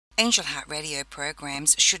Angel Heart Radio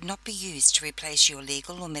programs should not be used to replace your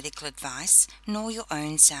legal or medical advice, nor your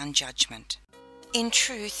own sound judgment. In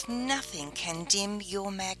truth, nothing can dim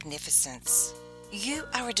your magnificence. You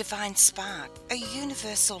are a divine spark, a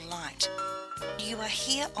universal light. You are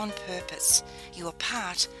here on purpose. You are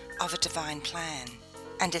part of a divine plan.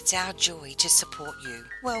 And it's our joy to support you.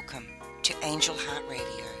 Welcome to Angel Heart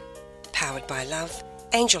Radio. Powered by love,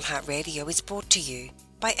 Angel Heart Radio is brought to you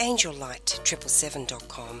by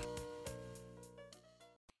AngelLight777.com.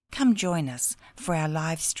 Come join us for our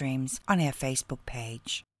live streams on our Facebook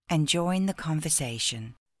page and join the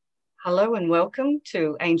conversation. Hello and welcome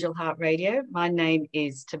to Angel Heart Radio. My name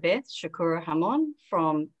is Tabeth Shakura Hamon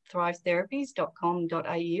from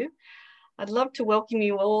thrivetherapies.com.au. I'd love to welcome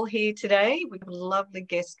you all here today. We have a lovely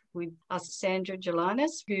guest with us, Sandra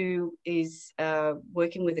Gelinas, who is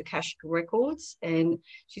working with Akashic Records, and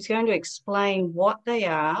she's going to explain what they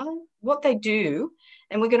are, what they do,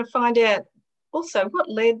 and we're going to find out also what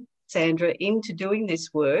led Sandra into doing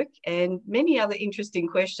this work and many other interesting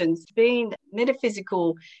questions. Being a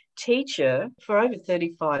metaphysical teacher for over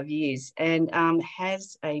 35 years and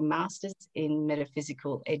has a master's in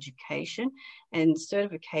metaphysical education and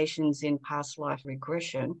certifications in past life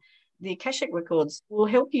regression. The Akashic Records will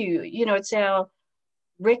help you. You know, it's our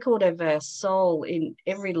record of our soul in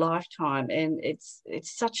every lifetime, and it's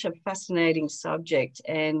such a fascinating subject,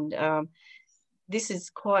 and this is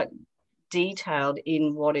quite detailed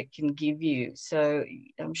in what it can give you. So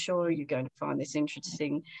I'm sure you're going to find this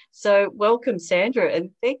interesting. So welcome, Sandra,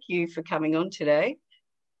 and thank you for coming on today.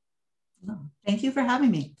 Oh, thank you for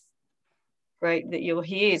having me. Great that you're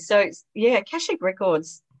here. So yeah, Akashic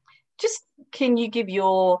Records, just can you give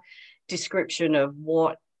your description of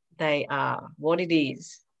what they are, what it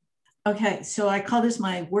is? Okay, so I call this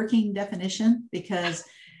my working definition because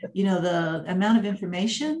you know, the amount of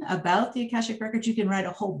information about the Akashic Records, you can write a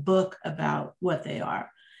whole book about what they are.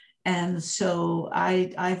 And so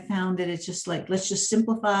I found that it's just like, let's just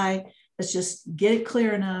simplify, let's just get it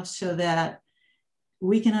clear enough so that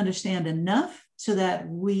we can understand enough so that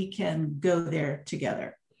we can go there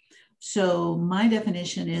together. So my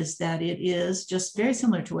definition is that it is just very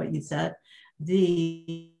similar to what you said.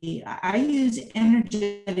 I use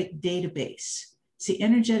energetic database. It's the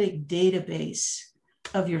energetic database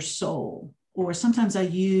of your soul, or sometimes I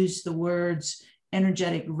use the words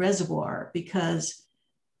energetic reservoir because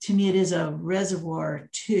to me it is a reservoir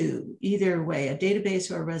too, either way, a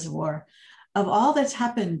database or a reservoir of all that's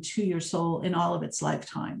happened to your soul in all of its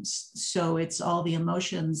lifetimes. So it's all the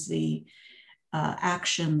emotions, the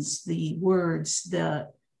actions, the words, the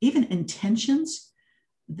even intentions.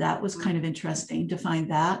 That was kind of interesting to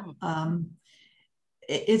find that.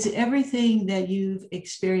 It's everything that you've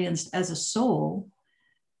experienced as a soul.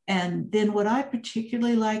 And then what I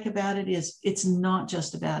particularly like about it is it's not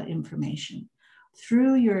just about information.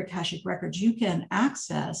 Through your Akashic Records, you can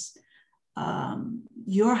access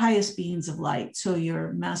your highest beings of light. So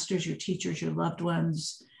your masters, your teachers, your loved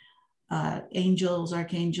ones, angels,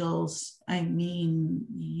 archangels, I mean,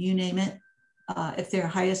 you name it. If they're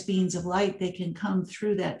highest beings of light, they can come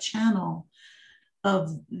through that channel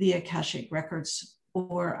of the Akashic Records,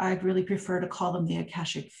 or I'd really prefer to call them the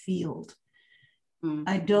Akashic field.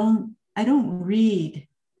 I don't read.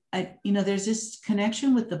 There's this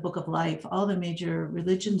connection with the Book of Life. All the major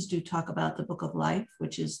religions do talk about the Book of Life,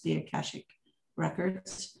 which is the Akashic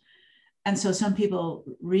Records. And so some people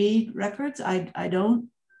read records. I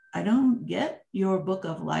don't get your Book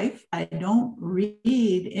of Life. I don't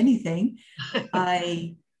read anything.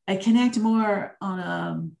 I connect more on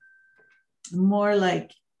a more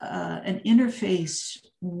like an interface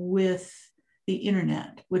with the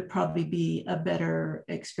internet would probably be a better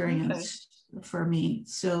experience for me.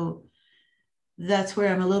 So that's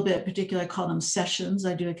where I'm a little bit particular. I call them sessions.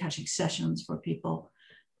 I do Akashic sessions for people,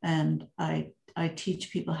 and I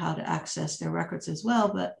teach people how to access their records as well.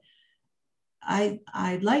 But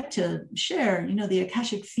I'd like to share, the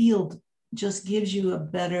Akashic field just gives you a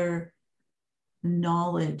better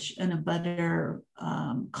knowledge and a better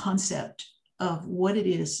concept of what it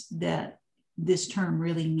is that this term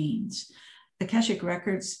really means. Akashic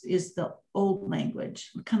Records is the old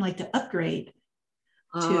language, kind of like to upgrade.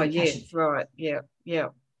 Oh, yes, right. Yeah.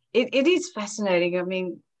 It is fascinating. I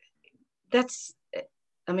mean, the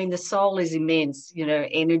soul is immense,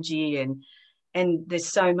 energy and there's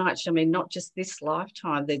so much. I mean, not just this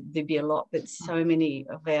lifetime, there'd be a lot, but so many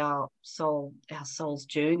of our soul's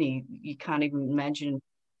journey, you can't even imagine.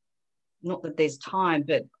 Not that there's time,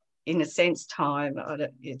 but in a sense, time,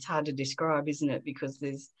 it's hard to describe, isn't it? Because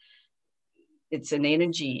it's an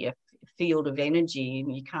energy, a field of energy,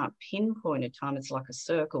 and you can't pinpoint a time. It's like a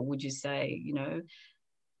circle, would you say,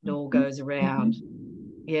 it all goes around.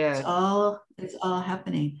 Yeah. It's all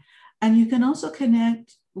happening. And you can also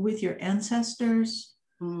connect with your ancestors,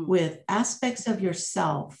 with aspects of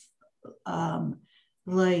yourself.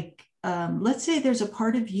 Let's say there's a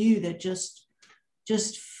part of you that just,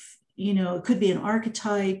 it could be an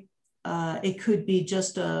archetype. It could be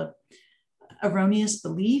just a erroneous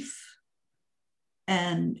belief.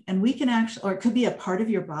 And we can actually, or it could be a part of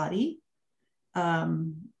your body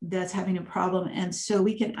that's having a problem. And so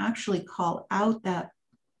we can actually call out that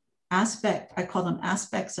aspect. I call them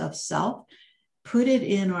aspects of self, put it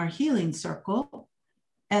in our healing circle,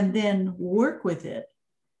 and then work with it,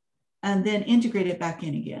 and then integrate it back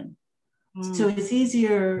in again. So it's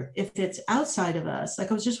easier if it's outside of us. Like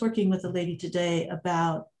I was just working with a lady today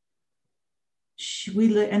about,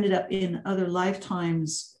 we ended up in other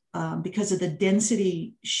lifetimes because of the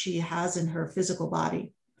density she has in her physical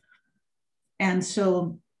body. And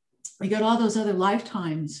so we got all those other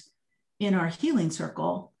lifetimes in our healing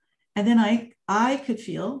circle. And then I could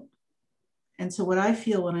feel, and so what I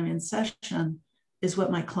feel when I'm in session is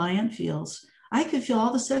what my client feels. I could feel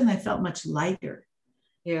all of a sudden I felt much lighter.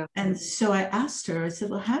 Yeah. And so I asked her, I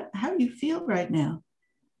said, well, how do you feel right now?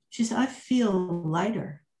 She said, I feel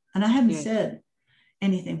lighter. And I hadn't said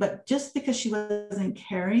anything, but just because she wasn't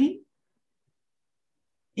carrying,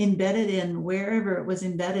 embedded in wherever it was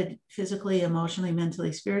embedded, physically, emotionally,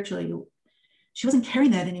 mentally, spiritually, she wasn't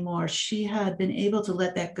carrying that anymore. She had been able to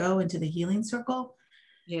let that go into the healing circle.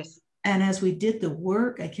 Yes. And as we did the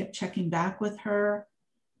work, I kept checking back with her.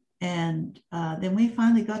 And then we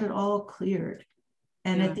finally got it all cleared.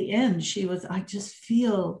 And at the end, she was, I just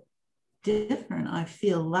feel different. I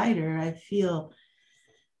feel lighter. I feel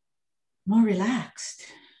more relaxed.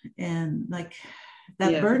 And like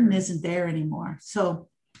that burden isn't there anymore. So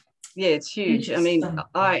yeah, it's huge. I mean,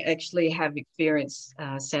 I actually have experienced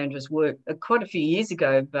Sandra's work quite a few years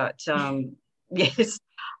ago, but yes,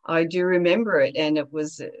 I do remember it. And it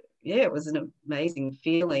was, it was an amazing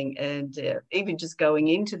feeling. And even just going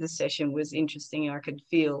into the session was interesting. I could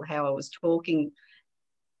feel how I was talking.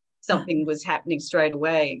 Something was happening straight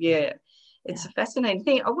away. Yeah, it's a fascinating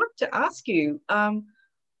thing. I wanted to ask you,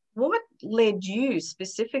 what led you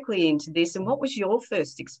specifically into this, and what was your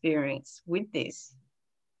first experience with this?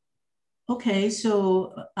 Okay,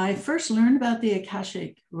 so I first learned about the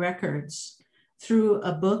Akashic records through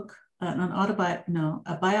a book,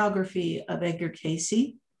 a biography of Edgar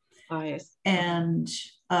Cayce. Oh, yes. And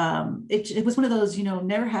it was one of those,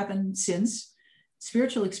 never happened since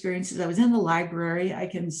spiritual experiences. I was in the library. I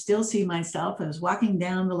can still see myself. I was walking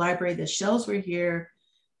down the library. The shelves were here.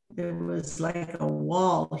 There was like a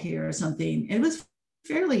wall here or something. It was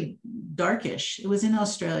fairly darkish. It was in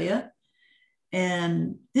Australia.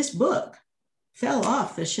 And this book fell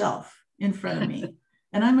off the shelf in front of me.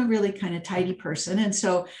 And I'm a really kind of tidy person. And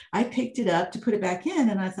so I picked it up to put it back in.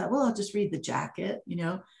 And I thought, well, I'll just read the jacket.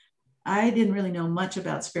 I didn't really know much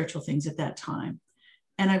about spiritual things at that time.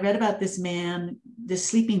 And I read about this man, this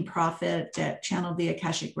sleeping prophet that channeled the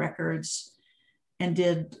Akashic records and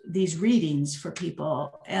did these readings for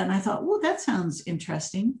people. And I thought, well, that sounds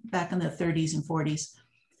interesting, back in the 30s and 40s.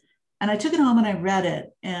 And I took it home and I read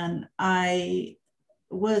it. And I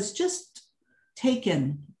was just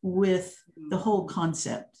taken with the whole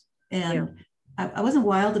concept. And I wasn't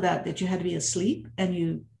wild about that you had to be asleep.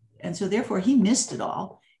 And so therefore he missed it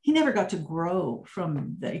all. He never got to grow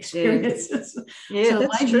from the experiences. So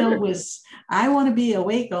my deal was, I want to be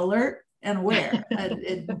awake, alert, and aware.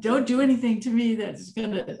 Don't do anything to me that's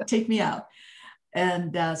going to take me out.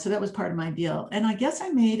 And so that was part of my deal. And I guess I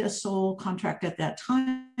made a soul contract at that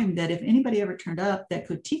time that if anybody ever turned up that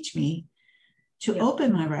could teach me to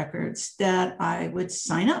open my records, that I would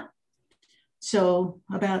sign up. So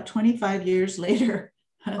about 25 years later,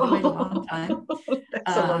 I waited a long time.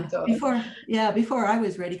 That's a long time. Before I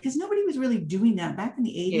was ready, because nobody was really doing that back in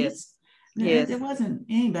the 80s. There wasn't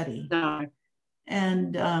anybody. No.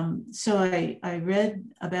 And so I read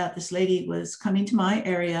about this lady was coming to my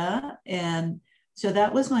area. And so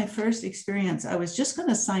that was my first experience. I was just going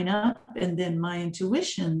to sign up. And then my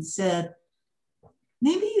intuition said,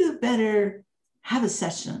 maybe you better have a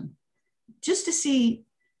session just to see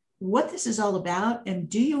what this is all about. And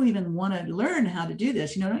do you even want to learn how to do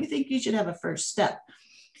this? Don't you think you should have a first step?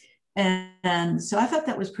 And so I thought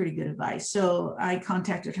that was pretty good advice. So I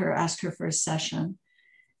contacted her, asked her for a session,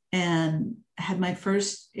 and had my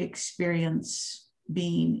first experience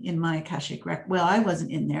being in my Akashic record. Well, I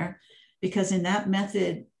wasn't in there because in that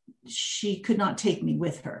method, she could not take me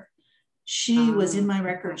with her. She was in my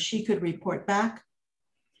record. She could report back,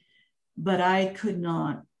 but I could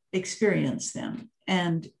not experience them.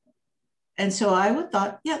 And so I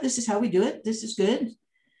thought, this is how we do it. This is good.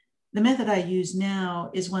 the method I use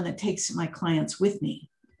now is one that takes my clients with me.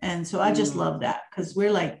 And so I just love that, because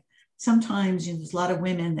we're like, sometimes, you know, there's a lot of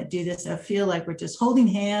women that do this. I feel like we're just holding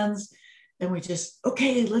hands and we just,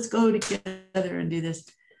 okay, let's go together and do this.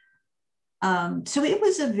 So it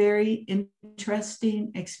was a very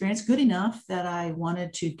interesting experience, good enough that I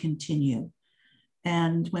wanted to continue.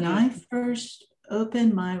 And when I first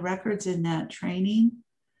opened my records in that training,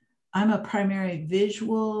 I'm a primary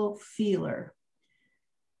visual feeler.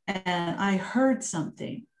 And I heard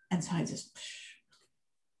something. And so I just,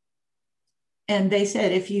 and they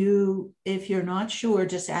said, if you're not sure,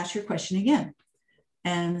 just ask your question again.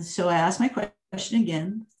 And so I asked my question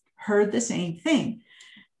again, heard the same thing.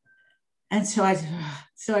 And so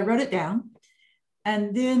I wrote it down.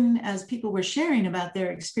 And then as people were sharing about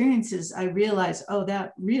their experiences, I realized, oh,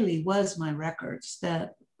 that really was my records,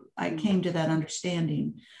 that I came to that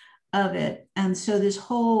understanding of it. And so this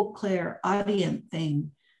whole clairaudient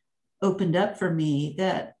thing opened up for me,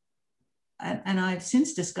 that, and I've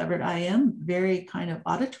since discovered I am very kind of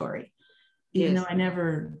auditory, even though I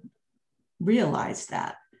never realized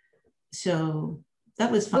that. So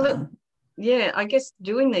that was fun. Well, I guess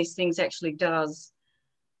doing these things actually does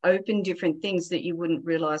open different things that you wouldn't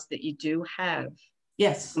realize that you do have.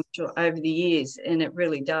 Yes. I'm sure over the years, and it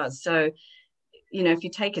really does. So, you know, if you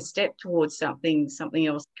take a step towards something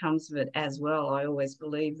else comes of it as well. I always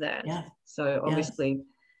believe that. Yeah. So obviously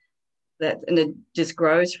that, and it just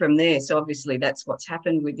grows from there. So obviously that's what's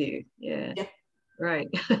happened with you. Yeah. Right.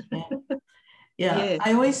 Yeah.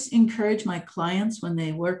 I always encourage my clients when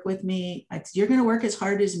they work with me, you're going to work as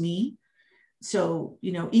hard as me. So,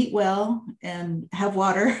 you know, eat well and have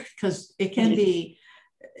water, because it can be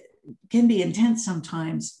intense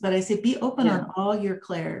sometimes. But I say, be open on all your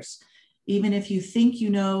clairs. Even if you think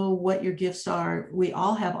you know what your gifts are, we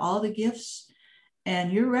all have all the gifts,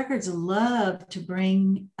 and your records love to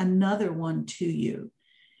bring another one to you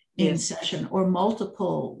in session, or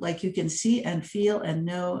multiple, like you can see and feel and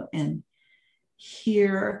know and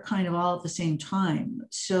hear kind of all at the same time.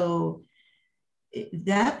 So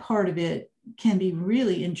that part of it can be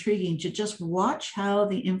really intriguing, to just watch how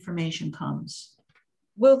the information comes.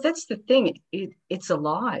 Well, that's the thing. It's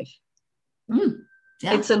alive.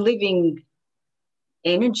 It's a living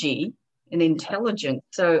energy and intelligence.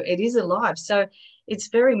 So it is alive. So it's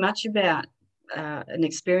very much about an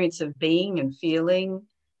experience of being and feeling.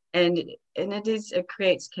 And it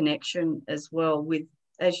creates connection as well with,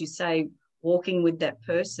 as you say, walking with that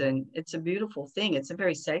person. It's a beautiful thing. It's a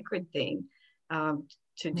very sacred thing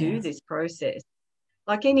to do this process.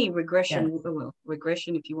 Like any regression, well,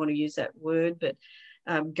 regression, if you want to use that word, but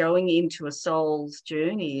going into a soul's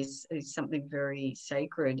journey is something very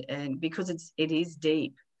sacred, and because it is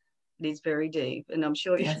deep. It is very deep, and I'm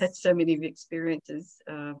sure you've had so many experiences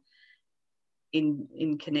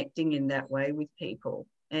in connecting in that way with people,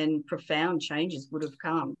 and profound changes would have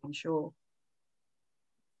come, I'm sure.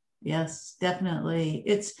 Yes, definitely.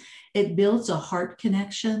 It builds a heart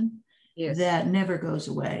connection that never goes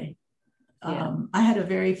away. I had a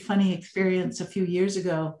very funny experience a few years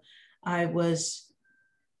ago. I was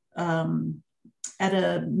at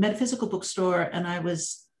a metaphysical bookstore, and I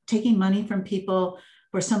was taking money from people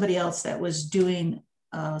for somebody else that was doing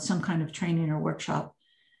some kind of training or workshop.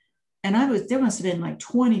 And there must have been like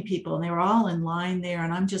 20 people, and they were all in line there.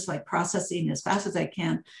 And I'm just like processing as fast as I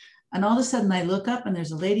can. And all of a sudden I look up, and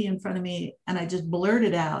there's a lady in front of me, and I just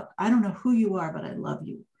blurted out, "I don't know who you are, but I love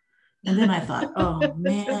you." And then I thought, oh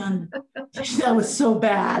man, that was so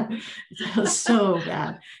bad. That was so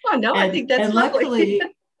bad. Oh no, I think that's luckily,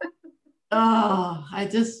 I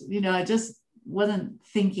just wasn't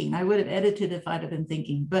thinking. I would have edited if I'd have been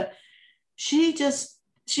thinking. But she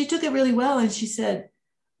took it really well. And she said,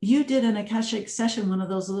 "You did an Akashic session, one of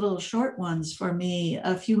those little short ones for me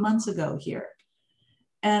a few months ago here."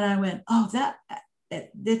 And I went, oh,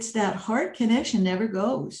 it's that heart connection never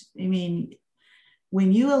goes. I mean,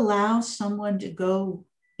 when you allow someone to go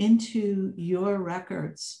into your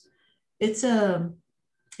records, it's an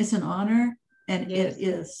honor, and it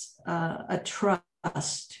is a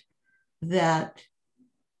trust that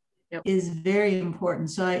is very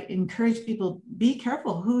important. So I encourage people, be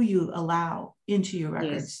careful who you allow into your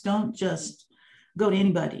records. Don't just go to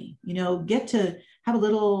anybody, get to have a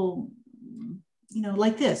little,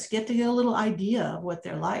 like this, get to get a little idea of what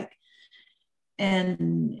they're like.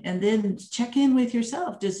 And then check in with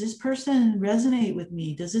yourself. Does this person resonate with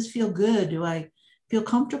me? Does this feel good? Do I feel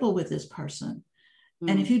comfortable with this person?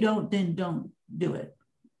 And if you don't, then don't do it.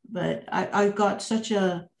 But I got such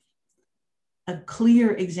a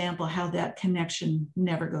clear example how that connection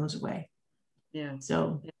never goes away. Yeah.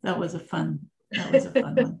 So that was a fun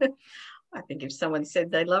one. I think if someone said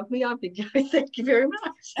they love me, I'd be going, thank you very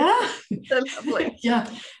much. Ah, So lovely. yeah,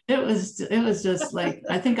 it was just like,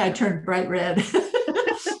 I think I turned bright red.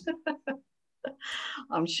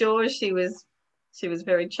 I'm sure she was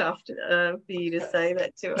very chuffed for you to say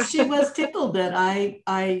that to her. She was tickled that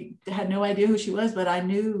I had no idea who she was, but I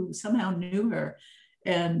somehow knew her.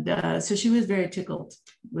 And so she was very tickled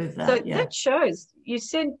with that. So yeah. that shows, you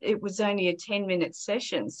said it was only a 10-minute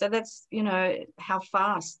session. So that's, how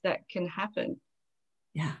fast that can happen.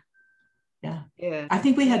 Yeah. Yeah. Yeah. I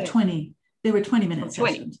think we had 20. They were 20-minute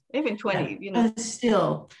 20, sessions. even 20, yeah. But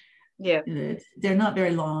still, yeah, they're not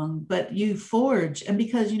very long, but you forge. And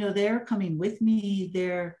because, they're coming with me,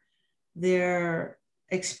 they're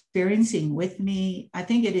experiencing with me. I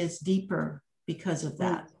think it is deeper because of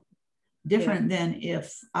that. Different than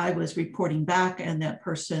if I was reporting back and that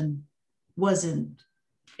person wasn't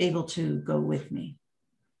able to go with me.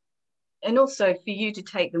 And also for you to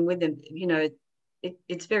take them with them,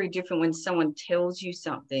 it's very different when someone tells you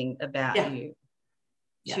something about you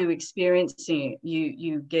to experiencing it.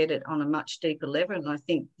 You get it on a much deeper level. And I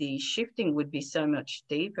think the shifting would be so much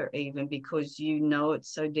deeper even because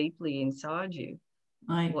it's so deeply inside you.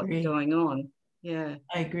 I agree. What's going on. Yeah.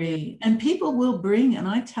 I agree. And people will bring, and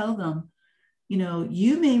I tell them,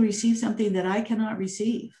 you may receive something that I cannot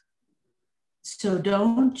receive. So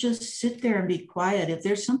don't just sit there and be quiet. If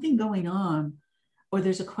there's something going on, or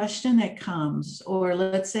there's a question that comes, or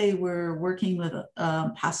let's say we're working with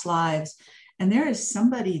past lives, and there is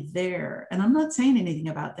somebody there, and I'm not saying anything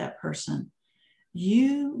about that person,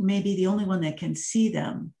 you may be the only one that can see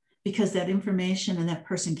them because that information and that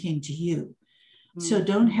person came to you. So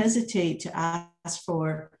don't hesitate to ask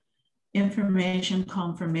for information,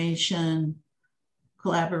 confirmation,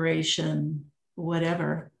 collaboration,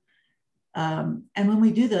 whatever. And when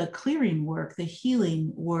we do the clearing work, the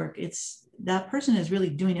healing work, it's that person is really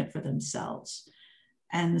doing it for themselves.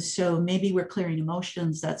 And so maybe we're clearing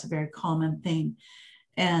emotions. That's a very common thing.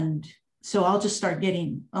 And so I'll just start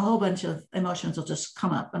getting a whole bunch of emotions will just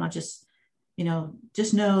come up, and I'll just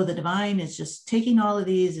know the divine is just taking all of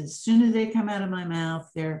these. As soon as they come out of my mouth,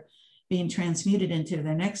 they're being transmuted into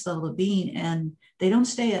their next level of being. And they don't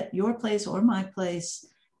stay at your place or my place.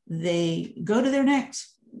 They go to their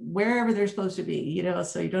next, wherever they're supposed to be,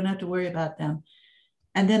 so you don't have to worry about them.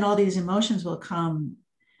 And then all these emotions will come.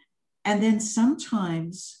 And then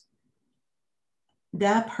sometimes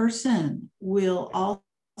that person will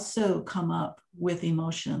also come up with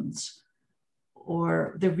emotions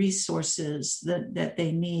or the resources that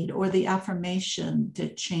they need, or the affirmation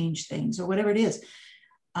to change things, or whatever it is.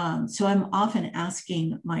 So I'm often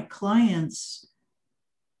asking my clients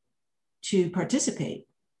to participate.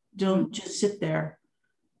 Don't just sit there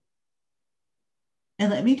and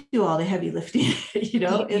let me do all the heavy lifting.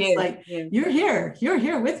 You're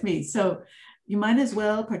here with me. So you might as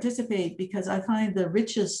well participate, because I find the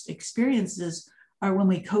richest experiences are when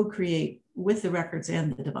we co-create with the records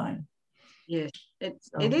and the divine. Yes,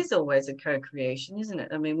 it is always a co-creation, isn't it?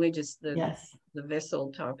 I mean, we're just the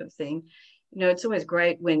vessel type of thing. It's always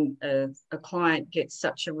great when a client gets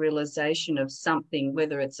such a realization of something,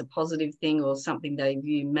 whether it's a positive thing or something they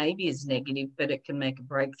view maybe as negative, but it can make a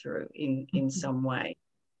breakthrough in some way.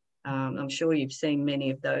 I'm sure you've seen many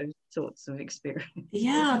of those sorts of experiences.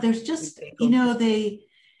 Yeah, there's just, they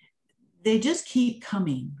just keep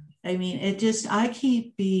coming. I mean, I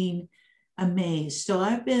keep being amazed. So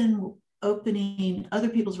I've been opening other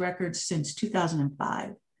people's records since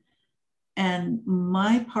 2005. And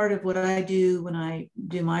my part of what I do when I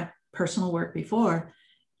do my personal work before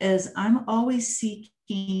is I'm always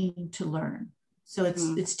seeking to learn. So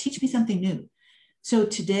it's teach me something new. So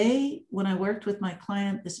today, when I worked with my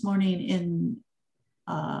client this morning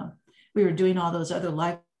we were doing all those other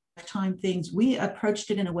lifetime things, we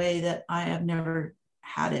approached it in a way that I have never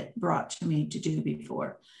had it brought to me to do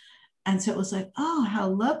before. And so it was like, oh, how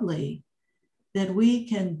lovely that we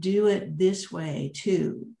can do it this way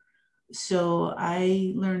too. So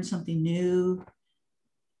I learned something new,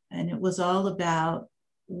 and it was all about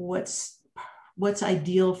what's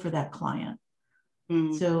ideal for that client.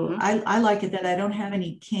 Mm-hmm. So I like it that I don't have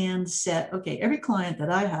any canned set. Okay, every client that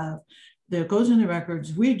I have that goes in the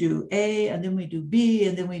records, we do A, and then we do B,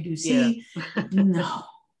 and then we do C. Yeah. No,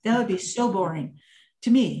 that would be so boring.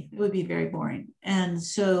 To me, it would be very boring. And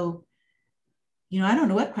so, I don't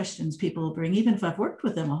know what questions people will bring, even if I've worked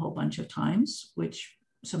with them a whole bunch of times, which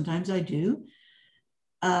sometimes I do.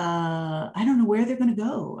 I don't know where they're going to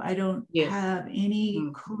go. I don't have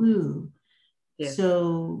any clue. Yeah.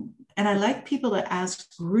 So, and I like people to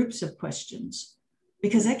ask groups of questions,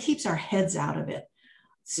 because that keeps our heads out of it.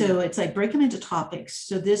 So it's like break them into topics.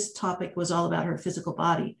 So this topic was all about her physical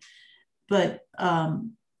body. but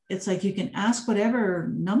it's like you can ask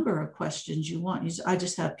whatever number of questions you want. I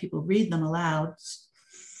just have people read them aloud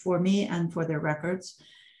for me and for their records.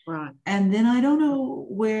 Right. And then I don't know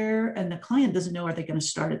where, and the client doesn't know, are they going to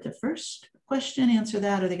start at the first question, answer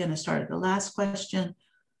that? Are they going to start at the last question?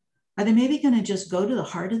 Are they maybe going to just go to the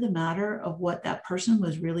heart of the matter of what that person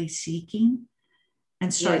was really seeking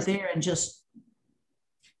and start there and just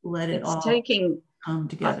let it all come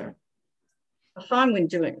together? I find when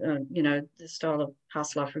doing, the style of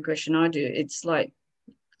past life regression I do, it's like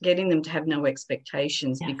getting them to have no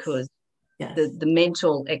expectations, because the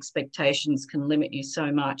mental expectations can limit you so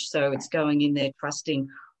much. So it's going in there trusting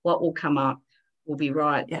what will come up will be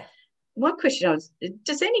right. Yeah. One question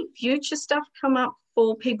does any future stuff come up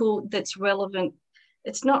for people that's relevant?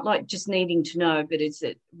 It's not like just needing to know, but is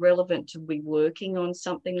it relevant to be working on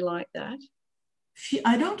something like that?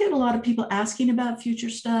 I don't get a lot of people asking about future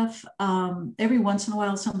stuff. Every once in a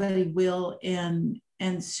while somebody will, and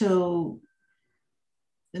so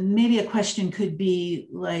maybe a question could be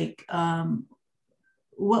like,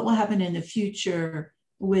 what will happen in the future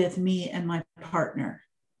with me and my partner?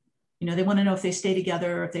 They want to know if they stay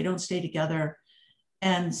together or if they don't stay together.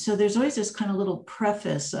 And so there's always this kind of little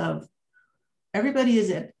preface of everybody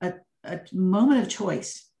is at a moment of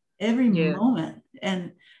choice every moment.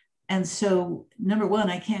 And so, number one,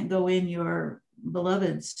 I can't go in your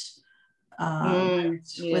beloved's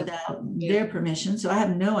without their permission. So I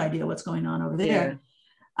have no idea what's going on over there. Yeah.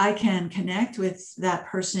 I can connect with that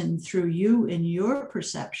person through you and your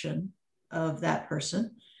perception of that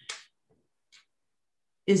person.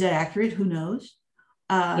 Is that accurate? Who knows?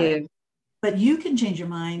 But you can change your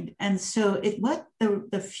mind. And so what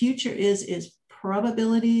the future is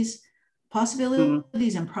probabilities,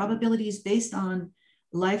 possibilities, and probabilities based on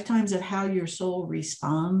lifetimes of how your soul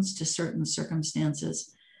responds to certain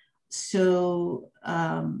circumstances. So,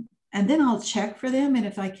 and then I'll check for them. And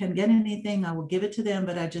if I can get anything, I will give it to them.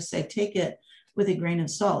 But I just say, take it with a grain of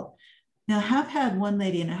salt. Now, I have had one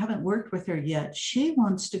lady, and I haven't worked with her yet. She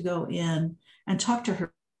wants to go in and talk to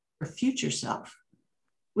her future self,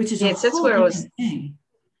 which is a whole different thing.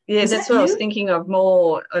 Yeah, that's what I was thinking of,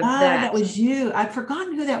 more of that. That was you. I've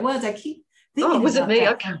forgotten who that was. I keep thinking about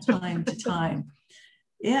that from time to time.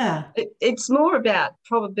 Yeah. It's more about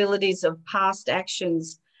probabilities of past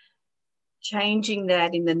actions, changing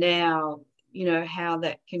that in the now, how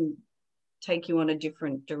that can take you on a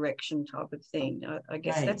different direction type of thing. I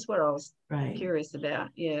guess that's what I was curious about.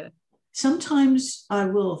 Yeah. Sometimes I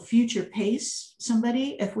will future pace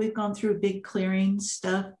somebody if we've gone through big clearing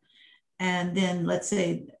stuff. And then let's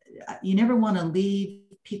say you never want to leave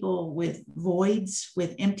people with voids,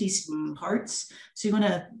 with empty parts. So you want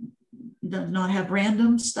to not have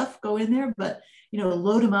random stuff go in there, but,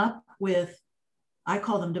 load them up with, I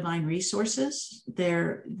call them divine resources.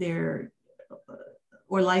 They're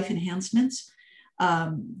or life enhancements.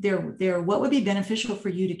 They're what would be beneficial for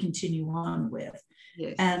you to continue on with.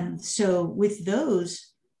 Yes. And so with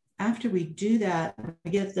those, after we do that,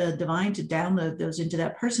 we get the divine to download those into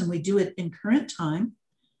that person. We do it in current time.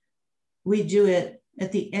 We do it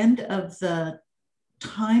at the end of the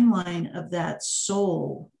timeline of that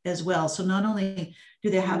soul as well. So not only do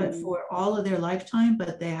they have it for all of their lifetime,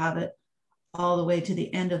 but they have it all the way to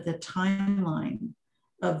the end of the timeline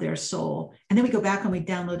of their soul. And then we go back and we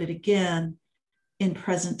download it again in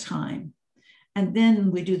present time. And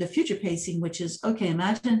then we do the future pacing, which is, okay,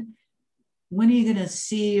 imagine, when are you going to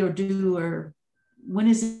see or do, or when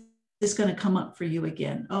is this going to come up for you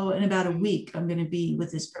again? Oh, in about a week, I'm going to be with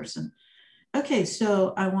this person. Okay,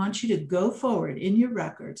 so I want you to go forward in your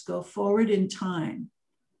records, go forward in time,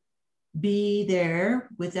 be there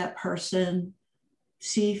with that person,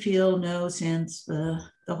 see, feel, know, sense, the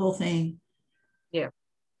whole thing. Yeah.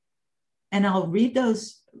 And I'll read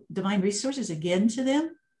those divine resources again to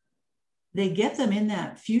them. They get them in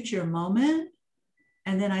that future moment.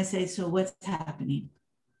 And then I say, so what's happening?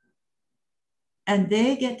 And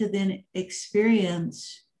they get to then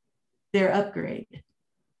experience their upgrade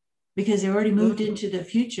because they already moved into the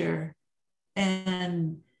future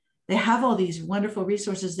and they have all these wonderful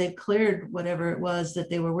resources. They've cleared whatever it was that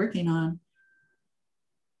they were working on.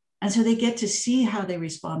 And so they get to see how they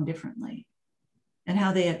respond differently and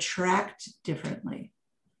how they attract differently.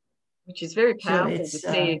 Which is very powerful to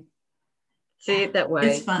see it that way.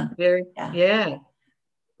 It's fun. Very, yeah.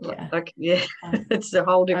 It's a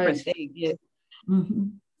whole different thing. Yeah.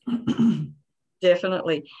 Mm-hmm.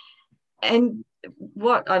 Definitely. And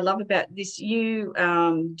what I love about this, you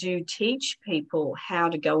do teach people how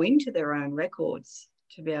to go into their own records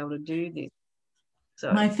to be able to do this.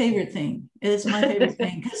 So my favorite thing. It is my favorite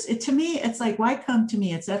thing because to me, it's like, why come to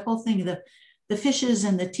me? It's that whole thing of the the fishes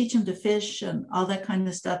and the teach them to fish and all that kind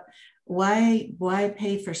of stuff. Why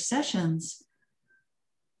pay for sessions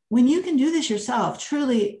when you can do this yourself?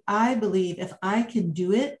 Truly, I believe if I can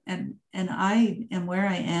do it, and I am where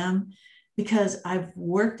I am because I've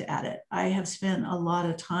worked at it. I have spent a lot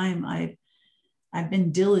of time. I've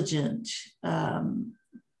been diligent, and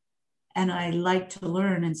I like to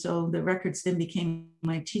learn. And so the records then became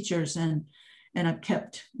my teachers, and I've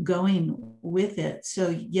kept going with it. So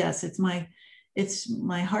yes, it's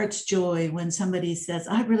my heart's joy when somebody says,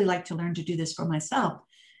 I'd really like to learn to do this for myself.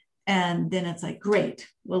 And then it's like, great,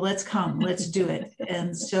 well, let's do it.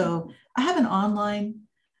 And so I have an online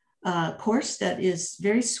course that is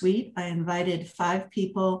very sweet. I invited 5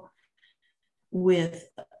 people with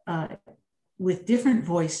different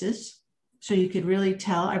voices. So you could really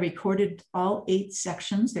tell. I recorded all 8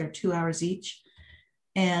 sections. They're 2 hours each.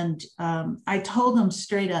 And I told them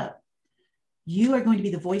straight up, you are going to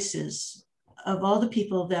be the voices of all the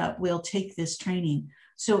people that will take this training.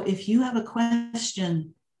 So if you have a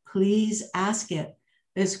question, please ask it.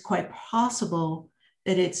 It's quite possible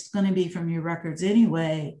that it's going to be from your records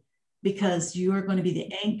anyway, because you are going to be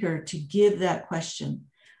the anchor to give that question.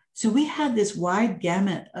 So we had this wide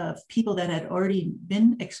gamut of people that had already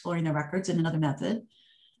been exploring the records in another method,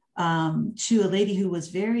 to a lady who was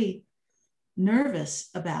very nervous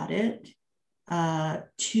about it,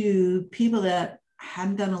 to people that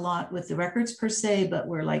hadn't done a lot with the records per se, but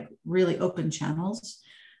were like really open channels.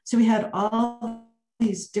 So we had all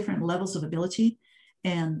these different levels of ability.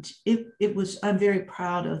 And I'm very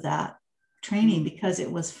proud of that training because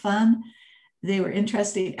it was fun. They were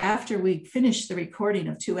interested. After we finished the recording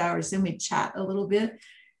of 2 hours, then we'd chat a little bit.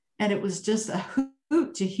 And it was just a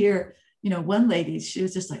hoot to hear, one lady, she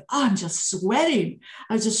was just like, oh, I'm just sweating.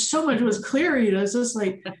 I was just so much was clearing. I was just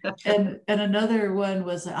like, and another one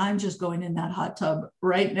was, I'm just going in that hot tub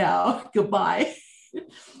right now. Goodbye.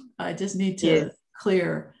 I just need to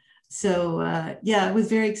clear. So it was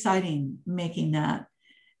very exciting making that.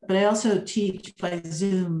 But I also teach by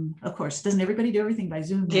Zoom, of course. Doesn't everybody do everything by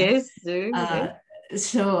Zoom? Yes, Zoom.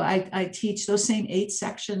 So I teach those same 8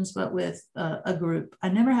 sections, but with a group. I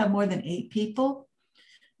never have more than 8 people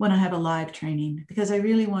when I have a live training, because I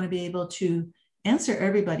really want to be able to answer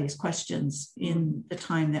everybody's questions in the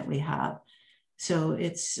time that we have. So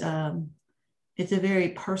it's a very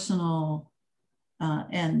personal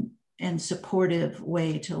and supportive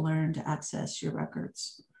way to learn to access your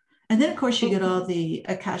records. And then, of course, you get all the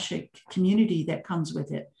Akashic community that comes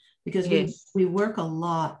with it, because we work a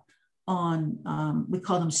lot on, we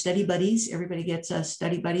call them study buddies. Everybody gets a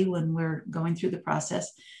study buddy when we're going through the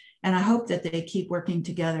process. And I hope that they keep working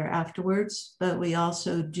together afterwards. But we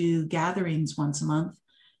also do gatherings once a month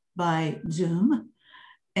by Zoom.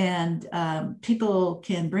 And people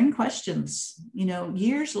can bring questions,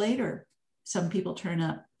 years later. Some people turn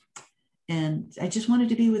up. And I just wanted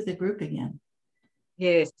to be with the group again.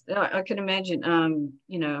 Yes, I can imagine.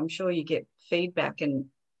 I'm sure you get feedback and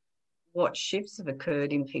what shifts have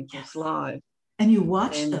occurred in people's lives. And you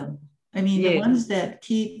watch them. I mean, the ones that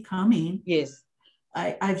keep coming. Yes.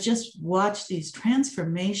 I've just watched these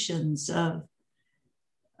transformations of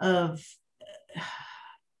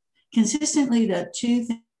consistently. The 2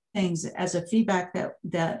 things as a feedback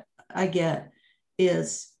that I get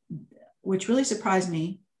is, which really surprised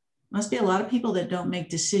me, must be a lot of people that don't make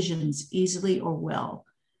decisions easily or well.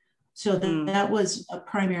 So that was a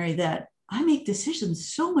primary, that I make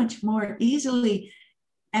decisions so much more easily,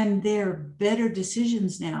 and they're better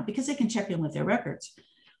decisions now because they can check in with their records.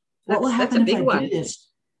 What will happen if I do this?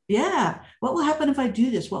 Yeah. What will happen if I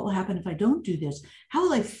do this? What will happen if I don't do this? How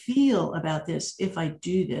will I feel about this if I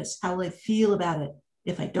do this? How will I feel about it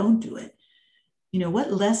if I don't do it?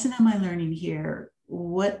 What lesson am I learning here?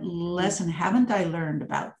 What lesson haven't I learned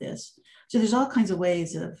about this? So there's all kinds of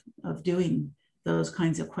ways of doing those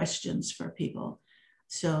kinds of questions for people.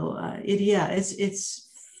 So it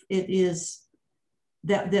is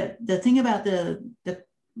that the thing about the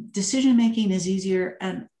decision making is easier,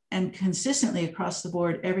 and consistently across the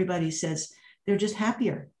board, everybody says they're just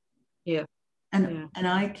happier. Yeah. And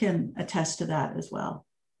I can attest to that as well.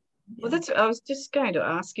 Well, I was just going to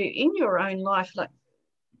ask you, in your own life, like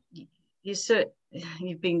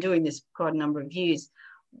you've been doing this quite a number of years.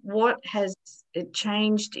 What has it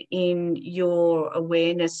changed in your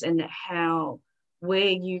awareness and where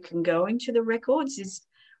you can go into the records,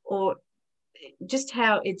 or just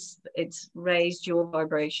how it's raised your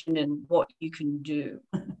vibration and what you can do?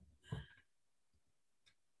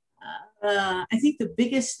 I think the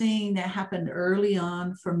biggest thing that happened early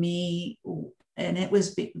on for me, and it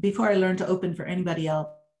was before I learned to open for anybody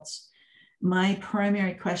else, my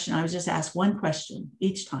primary question, I was just asked one question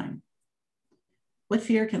each time. what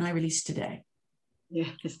fear can I release today?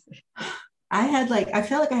 Yes. I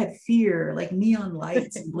felt like I had fear, like neon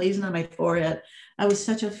lights blazing on my forehead. I was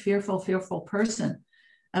such a fearful person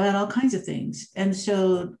about all kinds of things. And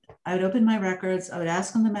so I would open my records, I would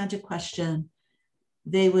ask them the magic question.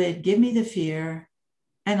 They would give me the fear.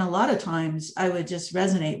 And a lot of times I would just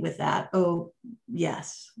resonate with that. Oh,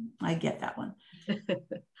 yes, I get that one.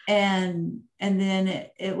 and then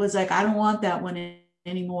it was like, I don't want that one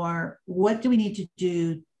anymore. What do we need to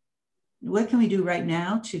do? What can we do right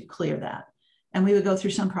now to clear that? And we would go through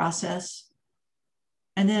some process.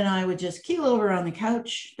 And then I would just keel over on the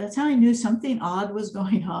couch. That's how I knew something odd was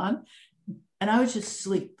going on. And I would just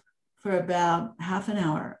sleep for about half an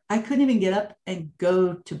hour. I couldn't even get up and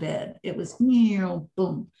go to bed. It was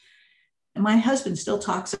boom. And my husband still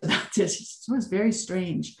talks about this. It was very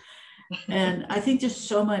strange. And I think just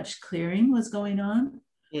so much clearing was going on.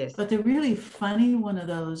 Yes. But the really funny one of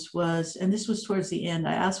those was, and this was towards the end,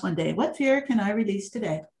 I asked one day, what fear can I release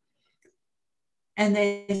today? And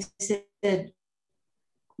they said,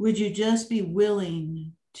 would you just be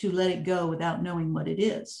willing to let it go without knowing what it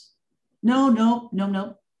is? No.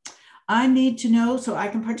 I need to know so I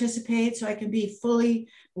can participate, so I can be fully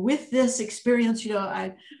with this experience. You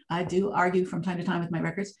know, I do argue from time to time with my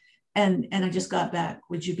records. And I just got back.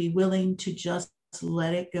 Would you be willing to just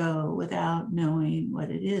let it go without knowing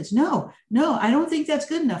what it is? No, I don't think that's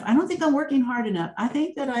good enough. I don't think I'm working hard enough. I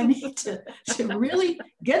think that I need to really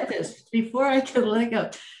get this before I can let it go.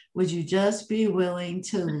 Would you just be willing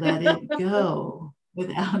to let it go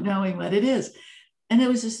without knowing what it is? And it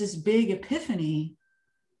was just this big epiphany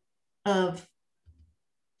of,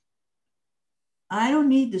 I don't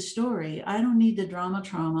need the story. I don't need the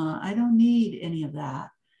trauma. I don't need any of that.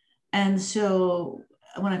 And so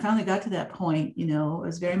when I finally got to that point, you know, it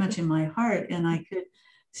was very much in my heart, and I could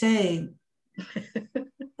say,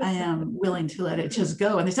 I am willing to let it just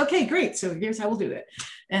go. And they said, okay, great. So here's how we'll do it.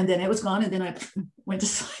 And then it was gone, and then I went to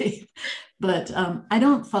sleep. But I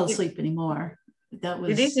don't fall asleep anymore. That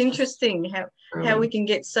was. It is interesting how we can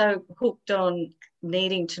get so hooked on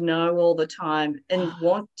needing to know all the time and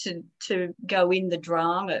want to go in the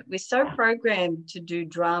drama. We're so programmed to do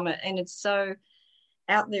drama, and it's so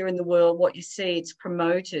out there in the world. What you see, it's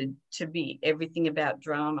promoted to be everything about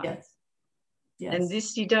drama. Yes. And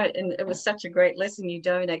this you don't, and it was such a great lesson. You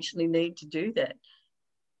don't actually need to do that.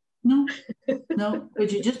 No.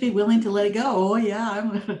 Would you just be willing to let it go? Oh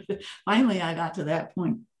yeah, finally I got to that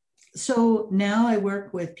point. So now I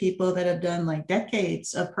work with people that have done like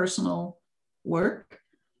decades of personal work.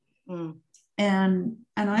 And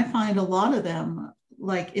I find a lot of them,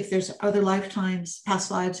 like if there's other lifetimes,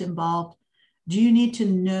 past lives involved, do you need to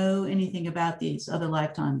know anything about these other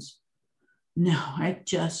lifetimes? No, I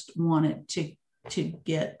just want it to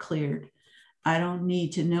get cleared. I don't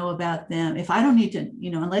need to know about them. If I don't need to,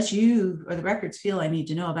 you know, unless you or the records feel I need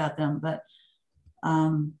to know about them, but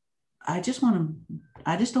I just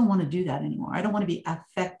don't want to do that anymore. I don't want to be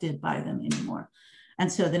affected by them anymore.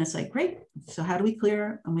 And so then it's like, great. So how do we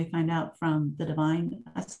clear? And we find out from the divine.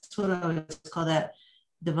 That's what I always call that,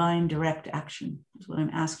 divine direct action. Is what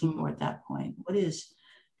I'm asking for at that point. What is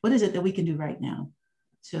it that we can do right now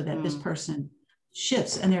so that this person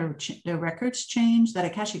shifts and their records change, that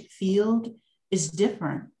Akashic field is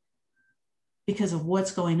different because of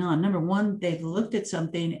what's going on. Number one, they've looked at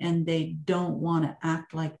something and they don't want to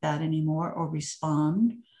act like that anymore, or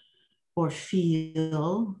respond or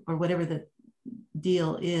feel, or whatever the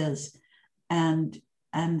deal is. And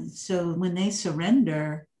so when they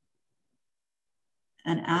surrender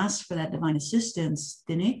and ask for that divine assistance,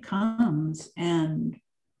 then it comes, and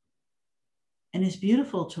it's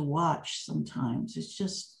beautiful to watch sometimes. It's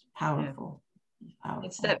just powerful. Yeah.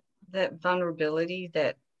 It's that vulnerability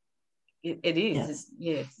that it is.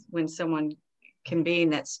 Yes. When someone can be in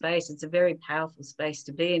that space, it's a very powerful space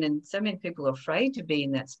to be in. And so many people are afraid to be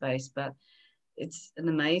in that space, but it's an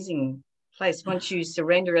amazing place once you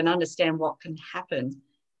surrender and understand what can happen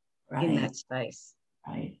in that space.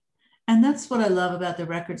 Right. And that's what I love about the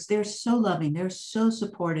records. They're so loving. They're so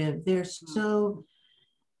supportive. They're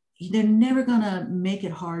never going to make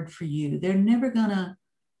it hard for you. They're never going to.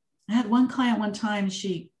 I had one client one time,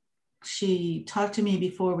 she talked to me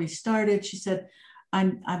before we started. She said,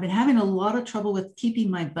 I've been having a lot of trouble with keeping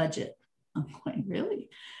my budget. I'm like, really?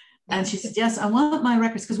 And she said, yes, I want my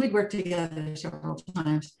records, because we'd worked together several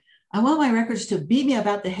times. I want my records to beat me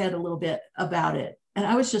about the head a little bit about it. And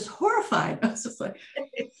I was just horrified. I was just like,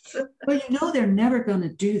 well, you know, they're never going to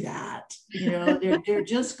do that. You know, they're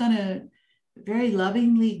just going to very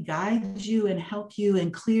lovingly guide you and help you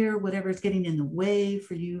and clear whatever's getting in the way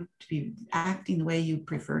for you to be acting the way you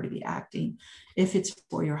prefer to be acting, if it's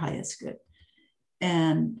for your highest good.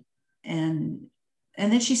 and and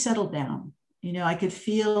then she settled down. I could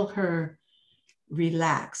feel her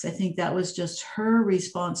relax. I think that was just her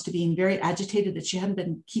response to being very agitated that she hadn't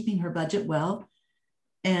been keeping her budget well,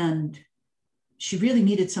 and she really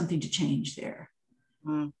needed something to change there.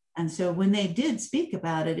 And so when they did speak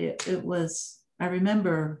about it, it was, I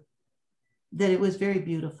remember that it was very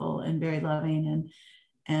beautiful and very loving,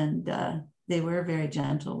 and they were very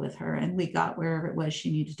gentle with her, and we got wherever it was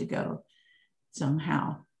she needed to go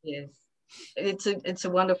somehow. Yes, it's a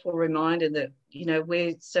wonderful reminder that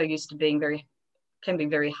we're so used to can be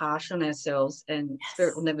very harsh on ourselves, and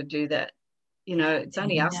Spirit will never do that. It's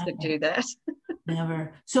only us that do that.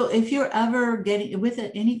 Never. So if you're ever getting with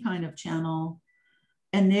any kind of channel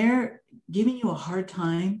and they're giving you a hard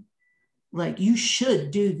time, like you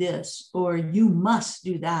should do this, or you must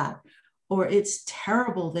do that, or it's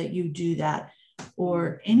terrible that you do that,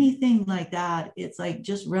 or anything like that, it's like,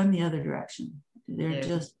 just run the other direction.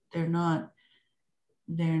 They're not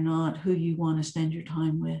who you want to spend your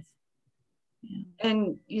time with. Yeah.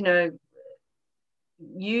 And,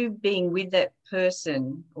 you being with that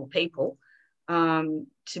person or people,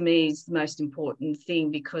 to me is the most important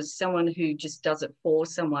thing, because someone who just does it for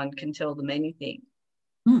someone can tell them anything,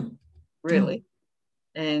 really.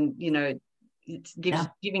 And, it's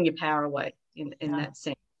giving your power away in that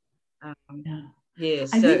sense.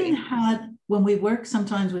 I've even had, when we work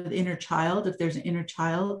sometimes with inner child, if there's an inner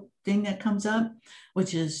child thing that comes up,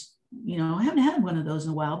 which is, I haven't had one of those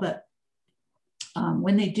in a while, but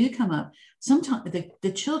when they do come up, sometimes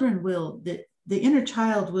the children will, the inner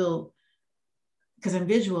child will, because I'm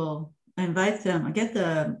visual, I invite them, I get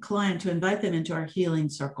the client to invite them into our healing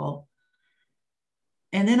circle.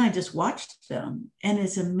 And then I just watch them. And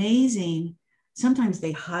it's amazing. Sometimes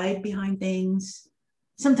they hide behind things.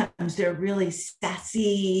 Sometimes they're really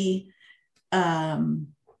sassy. They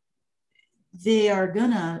are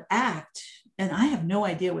gonna act. And I have no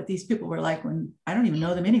idea what these people were like when, I don't even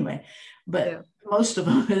know them anyway. But most of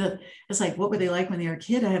them, it's like, what were they like when they were a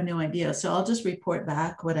kid? I have no idea. So I'll just report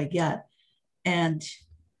back what I get. And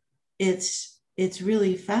it's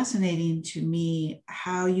really fascinating to me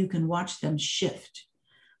how you can watch them shift.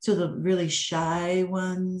 So the really shy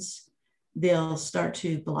ones, they'll start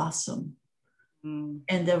to blossom. And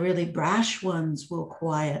the really brash ones will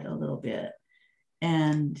quiet a little bit.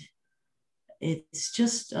 And it's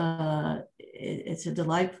just, it's a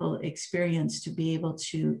delightful experience to be able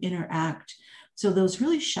to interact. So those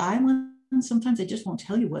really shy ones, sometimes they just won't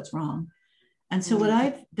tell you what's wrong. And so what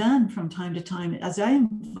I've done from time to time, as I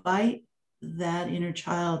invite that inner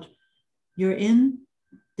child, you're in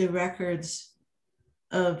the records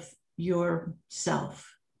of yourself.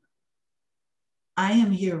 I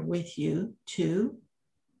am here with you too.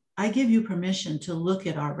 I give you permission to look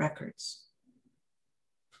at our records.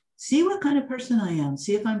 See what kind of person I am.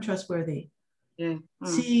 See if I'm trustworthy.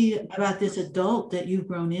 See about this adult that you've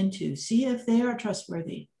grown into. See if they are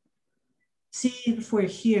trustworthy. See if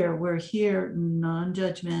we're here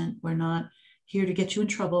non-judgment. We're not here to get you in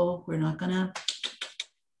trouble. We're not gonna,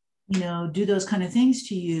 do those kind of things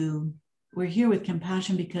to you. We're here with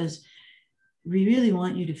compassion because we really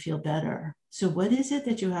want you to feel better. So what is it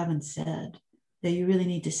that you haven't said that you really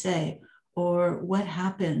need to say? Or what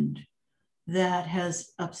happened that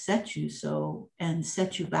has upset you so and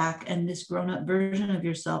set you back? And this grown-up version of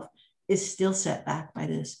yourself is still set back by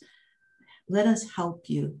this. Let us help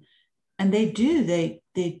you. And they do, they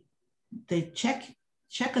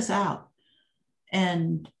check us out.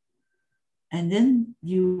 And then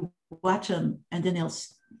you watch them, and then they'll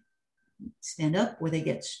stand up, or they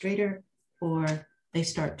get straighter, or they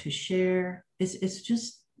start to share. It's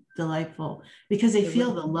just delightful because they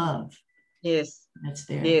feel the love. Yes. That's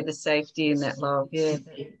there. Yeah, the safety and that love. Yeah.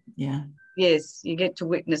 Yeah. Yes, you get to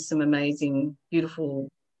witness some amazing, beautiful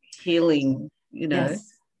healing,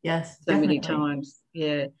 Yes, so definitely. Many times.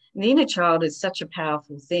 Yeah. And the inner child is such a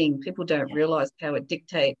powerful thing. People don't realize how it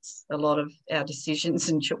dictates a lot of our decisions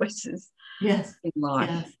and choices in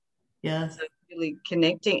life. Yes. So really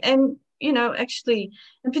connecting. And, actually,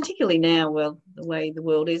 and particularly now, the way the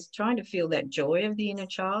world is, trying to feel that joy of the inner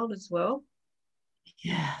child as well.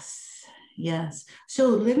 Yes. So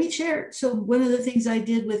let me share. So one of the things I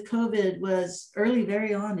did with COVID was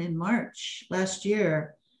very on in March last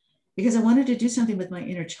year, because I wanted to do something with my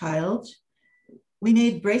inner child. We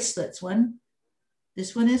made bracelets.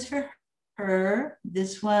 This one is for her.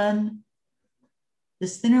 This thinner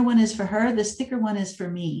one is for her. This thicker one is for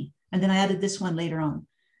me. And then I added this one later on.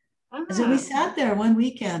 And so we sat there one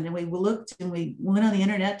weekend and we looked and we went on the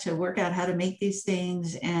internet to work out how to make these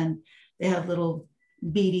things. And they have little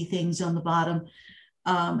beady things on the bottom.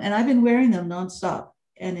 And I've been wearing them nonstop.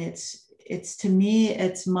 And it's it's, to me,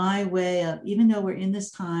 it's my way of, even though we're in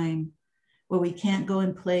this time where we can't go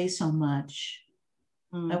and play so much,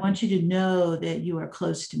 I want you to know that you are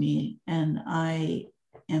close to me and I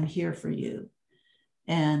am here for you.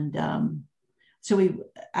 And so we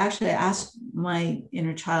actually asked my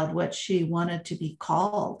inner child what she wanted to be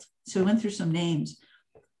called. So we went through some names,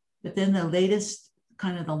 but then the latest,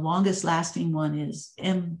 kind of the longest lasting one is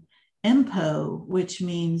Empo, which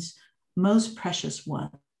means most precious one.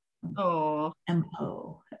 Oh,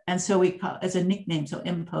 Empo. And so we call as a nickname, so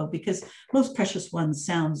Empo, because most precious one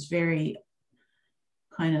sounds very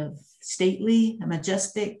kind of stately and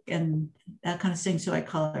majestic and that kind of thing. So I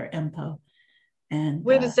call her Empo. And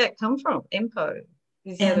where does that come from? Empo.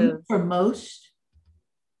 Is that M for most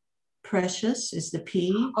precious is the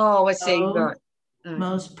P. Oh, I see. O, Right.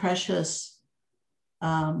 most precious.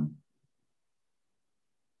 And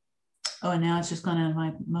now it's just gone out of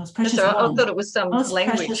my most precious Right. one. I thought it was some most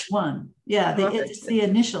language. Precious one. Yeah, it's the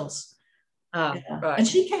initials. Yeah. Right. And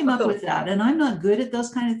she came up with that. And I'm not good at those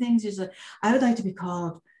kind of things. She's like, I would like to be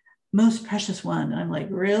called most precious one. And I'm like,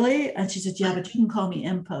 really? And she said, yeah, but you can call me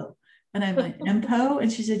Empo. And I'm like, Empo?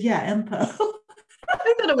 And she said, yeah, Empo. I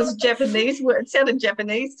thought it was a Japanese word. It sounded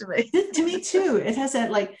Japanese to me. To me too. It has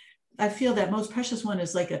that, like, I feel that most precious one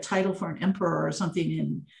is like a title for an emperor or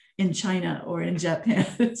something in China or in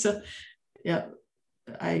Japan. So yeah,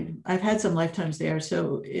 I've had some lifetimes there.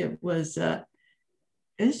 So it was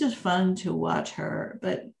just fun to watch her.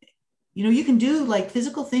 But you can do like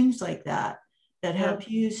physical things like that help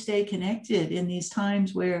you stay connected in these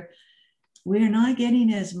times where we're not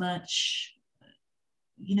getting as much,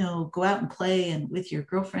 go out and play and with your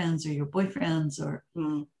girlfriends or your boyfriends or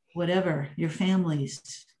whatever, your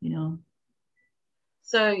families,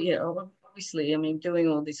 So, obviously, I mean, doing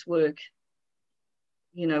all this work,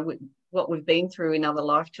 what we've been through in other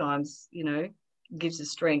lifetimes, gives us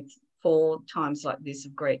strength for times like this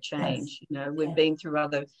of great change. Yes. We've been through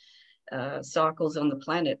other cycles on the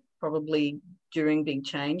planet, probably during big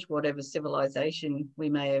change, whatever civilization we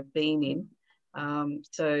may have been in.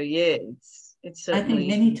 So yeah, it's certainly. I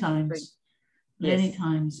think many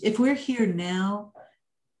times. If we're here now,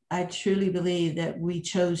 I truly believe that we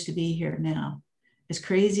chose to be here now. As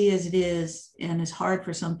crazy as it is, and as hard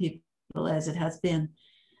for some people as it has been,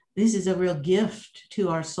 this is a real gift to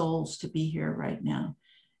our souls to be here right now.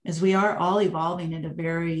 As we are all evolving at a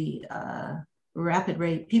very rapid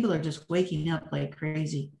rate, people are just waking up like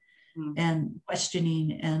crazy and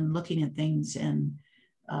questioning and looking at things and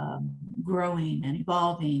growing and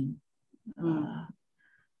evolving.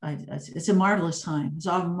 It's a marvelous time. It's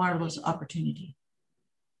a marvelous opportunity.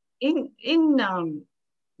 In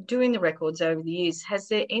doing the records over the years, has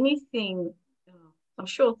there anything, I'm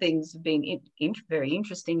sure things have been very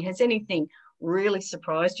interesting, has anything really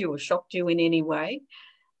surprised you or shocked you in any way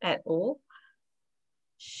at all?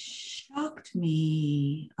 Shocked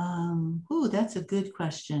me? That's a good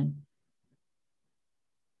question.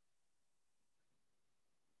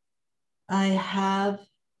 I have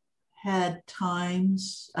had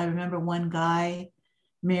times, I remember one guy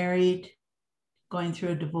married, going through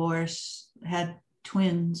a divorce, had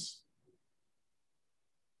twins.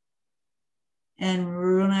 And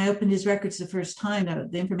when I opened his records the first time,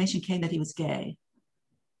 the information came that he was gay.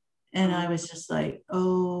 And I was just like,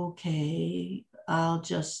 okay, I'll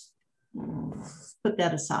just put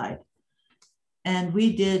that aside. And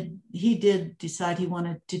he did decide he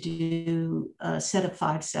wanted to do a set of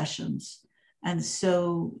 5 sessions. And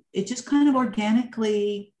so it just kind of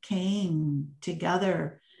organically came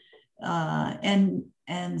together.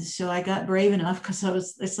 And so I got brave enough because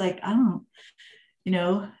it's like, I don't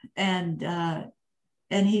know, and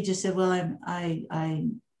he just said, well, I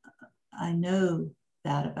know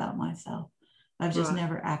that about myself. I've just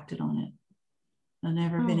never acted on it. I've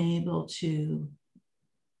never been able to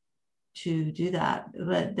do that.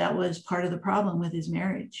 But that was part of the problem with his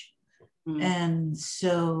marriage. And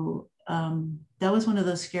so that was one of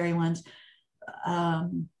those scary ones.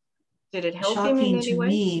 Did it help shocking him in any to way?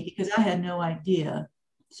 me because I had no idea.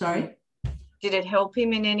 Sorry? Did it help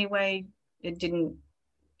him in any way? It didn't,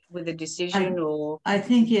 with a decision or? I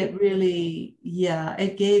think it really,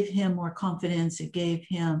 it gave him more confidence. It gave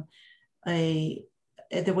him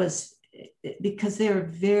because they're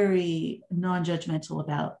very non-judgmental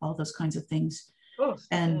about all those kinds of things.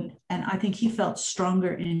 And I think he felt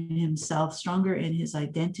stronger in himself, stronger in his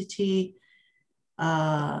identity,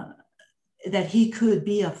 that he could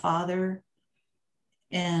be a father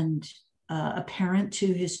and a parent to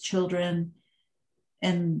his children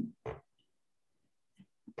and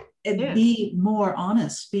be more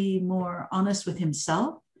honest with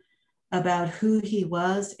himself about who he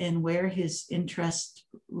was and where his interest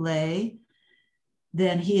lay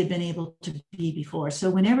than he had been able to be before. So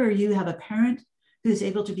whenever you have a parent who's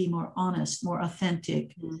able to be more honest, more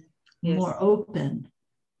authentic, yes. more open,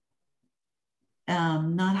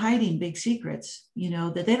 not hiding big secrets,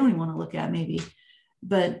 that they don't even want to look at maybe,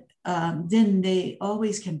 but then they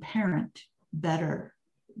always can parent better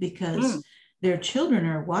because their children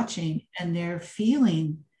are watching and they're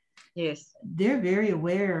feeling, yes, they're very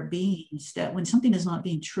aware beings that when something is not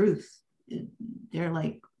being truth, they're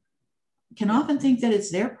like, can often think that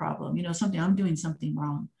it's their problem, I'm doing something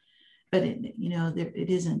wrong, but it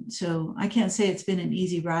isn't. So I can't say it's been an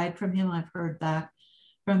easy ride from him. I've heard back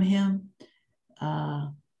from him.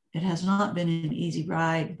 It has not been an easy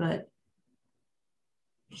ride, but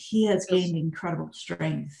he has gained incredible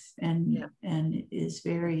strength and is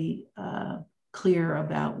very clear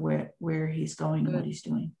about where he's going and what he's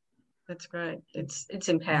doing. That's great. It's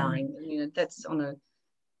empowering. That's on a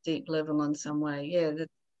deep level in some way. Yeah,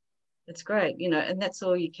 that's great. And that's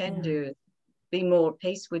all you can do. Be more at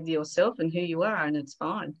peace with yourself and who you are, and it's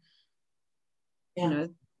fine.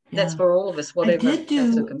 That's for all of us, whatever our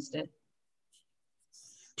circumstance.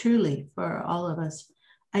 Truly, for all of us.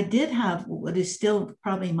 I did have what is still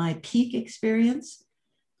probably my peak experience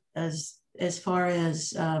as far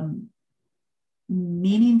as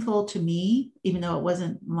meaningful to me, even though it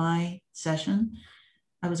wasn't my session.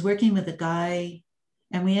 I was working with a guy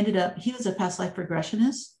and we ended up, he was a past life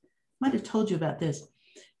regressionist. Might have told you about this.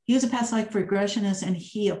 He was a past life regressionist and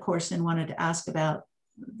he, of course, then wanted to ask about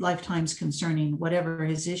lifetimes concerning whatever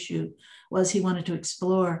his issue was he wanted to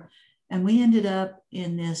explore. And we ended up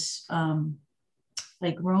in this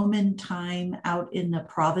like Roman time out in the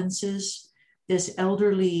provinces, this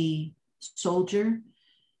elderly soldier,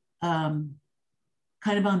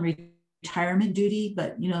 kind of on retirement duty,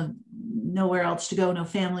 but nowhere else to go, no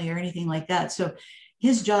family or anything like that. So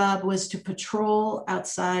his job was to patrol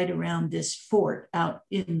outside around this fort out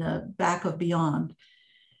in the back of beyond.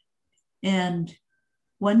 And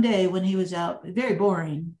one day when he was out, very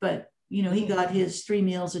boring, but he got his 3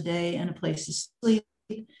 meals a day and a place to sleep.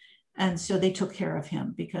 And so they took care of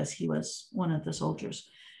him because he was one of the soldiers.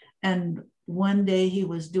 And one day he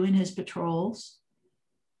was doing his patrols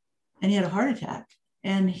and he had a heart attack.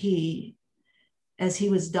 And as he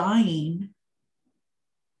was dying,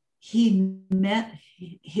 he met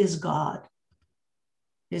his God.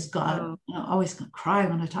 His God. Oh. I'm always going to cry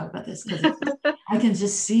when I talk about this because I can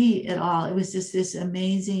just see it all. It was just this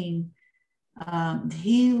amazing.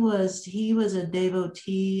 He was a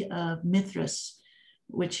devotee of Mithras,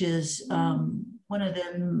 which is one of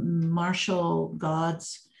the martial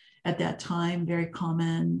gods at that time, very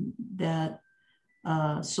common that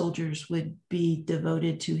soldiers would be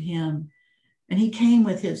devoted to him. And he came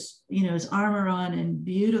with his armor on and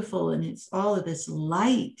beautiful, and it's all of this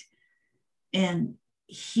light. And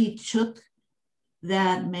he took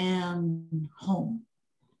that man home.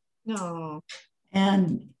 No.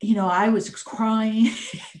 And, I was crying,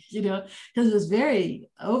 because it was very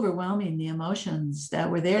overwhelming, the emotions that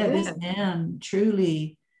were there. Yeah. This man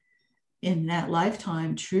truly, in that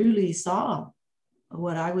lifetime, truly saw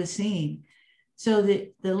what I was seeing. So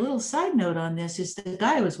the little side note on this is the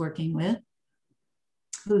guy I was working with,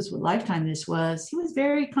 whose lifetime this was, he was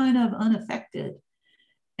very kind of unaffected.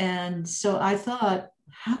 And so I thought,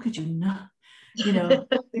 how could you not,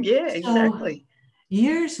 Yeah, exactly.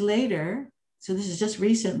 Years later, so this is just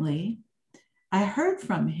recently, I heard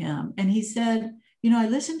from him and he said, I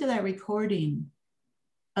listened to that recording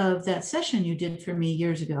of that session you did for me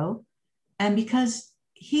years ago. And because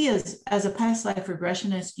he is, as a past life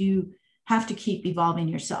regressionist, you have to keep evolving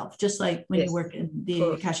yourself. Just like when you work in the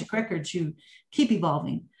Akashic Records, you keep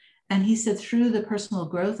evolving. And he said, through the personal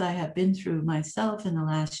growth I have been through myself in the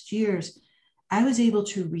last years, I was able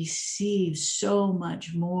to receive so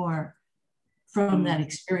much more from that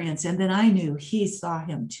experience. And then I knew he saw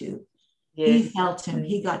him too. Yes. He felt him.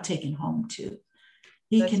 He got taken home too.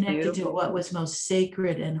 He That's connected beautiful. To what was most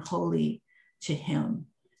sacred and holy to him.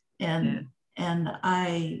 And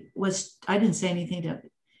I didn't say anything to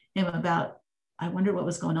him about, I wonder what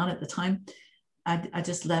was going on at the time. I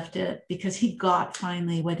just left it because he got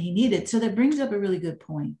finally what he needed. So that brings up a really good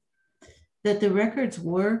point, that the records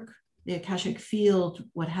work, the Akashic field,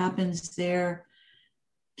 what happens there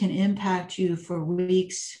can impact you for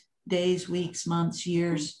weeks, days, weeks, months,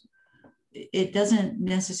 years. It doesn't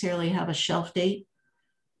necessarily have a shelf date.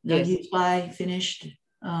 Use by finished.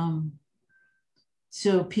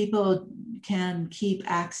 So people can keep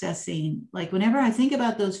accessing, like whenever I think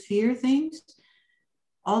about those fear things,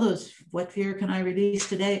 all those, what fear can I release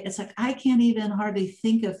today? It's like, I can't even hardly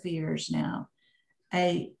think of fears now.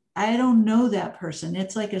 I I don't know that person.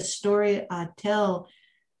 It's like a story I tell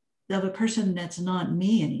of a person that's not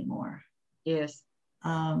me anymore. Yes.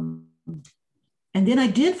 And then I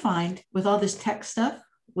did find with all this tech stuff,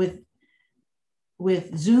 with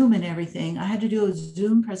Zoom and everything, I had to do a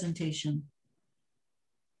Zoom presentation.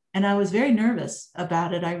 And I was very nervous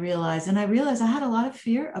about it, I realized. And I realized I had a lot of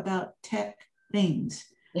fear about tech things.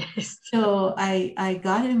 Yes. So I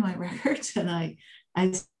got in my records and I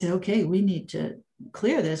said, okay, we need to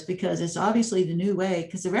clear this because it's obviously the new way.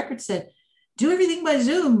 Because the record said, do everything by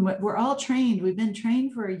Zoom. We're all trained. We've been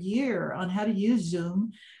trained for a year on how to use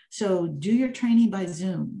Zoom. So do your training by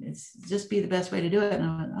Zoom. It's just be the best way to do it. And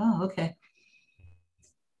I went, oh, okay.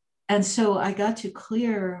 And so I got to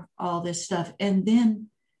clear all this stuff. And then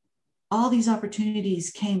all these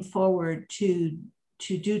opportunities came forward to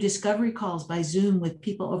do discovery calls by Zoom with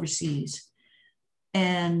people overseas.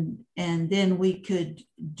 And then we could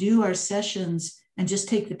do our sessions and just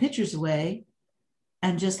take the pictures away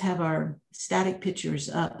and just have our static pictures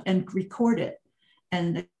up and record it.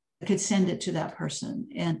 And I could send it to that person.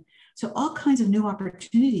 And so all kinds of new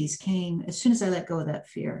opportunities came as soon as I let go of that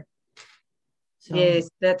fear. So, yes,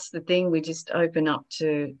 that's the thing. We just open up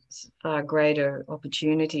to far greater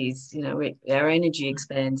opportunities. You know, our energy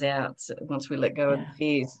expands out once we let go of the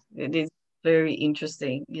fears. It is very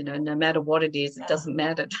interesting. You know, no matter what it is, it doesn't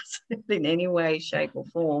matter in any way, shape, or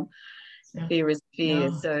form. Fear is fear.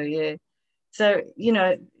 No. So, yeah. So, you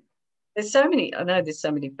know, there's so many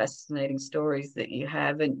fascinating stories that you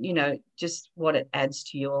have, and, you know, just what it adds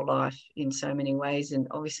to your life in so many ways. And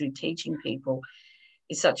obviously teaching people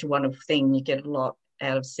is such a wonderful thing. You get a lot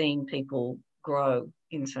out of seeing people grow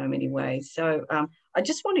in so many ways. So I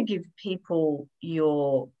just want to give people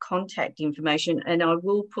your contact information, and I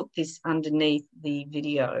will put this underneath the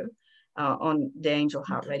video on the Angel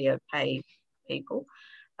Heart Radio page, people.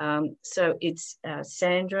 So it's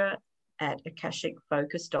Sandra at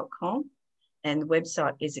akashicfocus.com, and the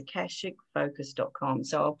website is akashicfocus.com.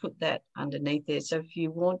 So I'll put that underneath there. So if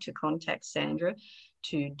you want to contact Sandra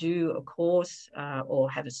to do a course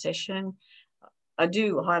or have a session, I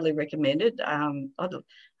do highly recommend it. I'd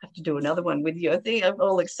have to do another one with you. I think I'm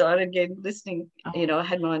all excited again listening. You know, I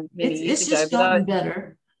had mine many years ago. It's just gotten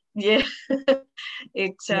better. Yeah,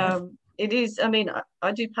 it is. I mean,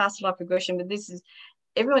 I do past life regression, but this is,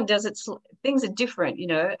 everyone does it. Things are different, you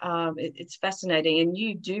know. It's fascinating, and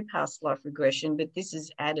you do past life regression, but this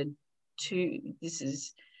is an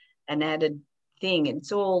added thing.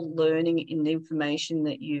 It's all learning and information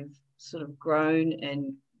that you've sort of grown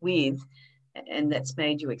and with, and that's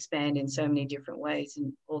made you expand in so many different ways,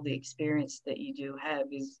 and all the experience that you do have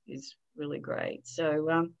is really great.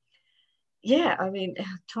 So yeah, I mean,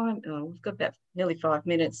 time, we've got about nearly 5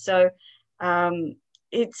 minutes, so I'm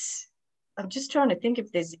just trying to think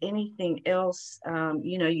if there's anything else.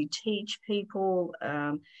 You know, you teach people,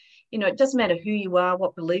 you know, it doesn't matter who you are,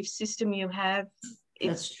 what belief system you have.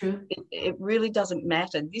 That's true. It really doesn't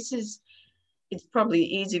matter. It's probably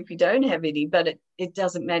easy if you don't have any, but it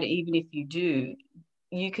doesn't matter even if you do.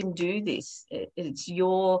 You can do this. It's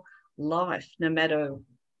your life, no matter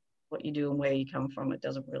what you do and where you come from. It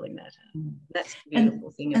doesn't really matter. That's the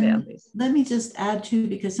beautiful thing about this. Let me just add too,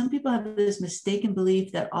 because some people have this mistaken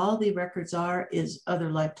belief that all the records is other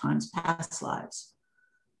lifetimes, past lives.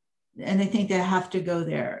 And they think they have to go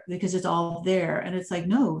there because it's all there. And it's like,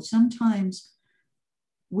 no, sometimes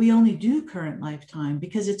we only do current lifetime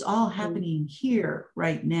because it's all happening here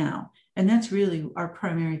right now. And that's really our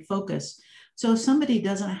primary focus. So if somebody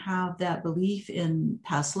doesn't have that belief in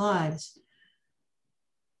past lives,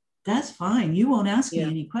 that's fine. You won't ask me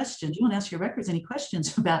any questions. You won't ask your records any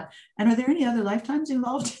questions about, and are there any other lifetimes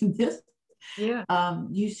involved in this? Yeah.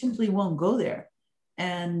 You simply won't go there.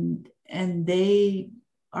 And they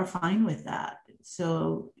are fine with that.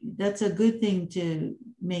 So that's a good thing to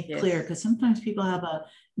make clear, because sometimes people have a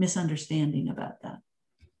misunderstanding about that.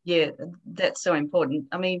 Yeah, that's so important.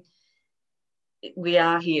 I mean, we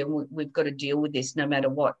are here, we've got to deal with this no matter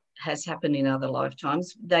what has happened in other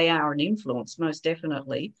lifetimes. They are an influence, most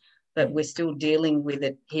definitely, but we're still dealing with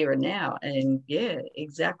it here and now. And yeah,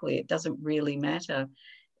 exactly. It doesn't really matter.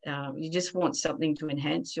 You just want something to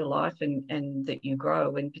enhance your life and that you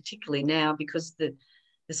grow. And particularly now, because the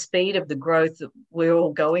speed of the growth that we're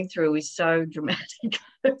all going through is so dramatic.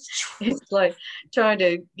 It's like trying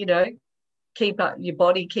to, you know, keep up your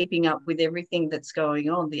body, keeping up with everything that's going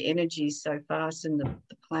on. The energy is so fast, and the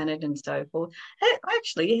planet and so forth.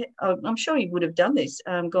 Actually, I'm sure you would have done this,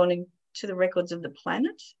 gone into the records of the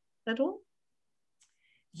planet at all.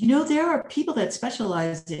 You know, there are people that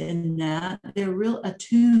specialize in that. They're real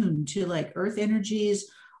attuned to like earth energies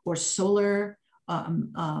or solar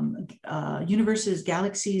universes,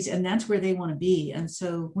 galaxies, and that's where they want to be. And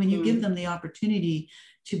so when you give them the opportunity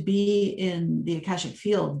to be in the Akashic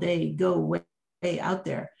field, they go way, way out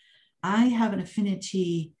there. I have an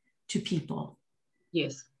affinity to people.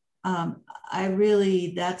 Yes.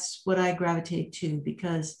 That's what I gravitate to,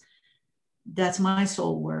 because that's my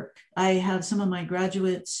soul work. I have some of my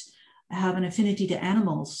graduates have an affinity to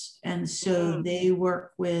animals. And so they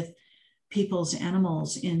work with people's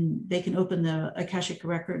animals they can open the Akashic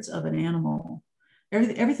records of an animal.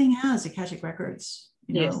 Everything has Akashic records.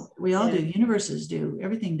 Yes. We all do, universes do,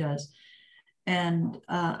 everything does. And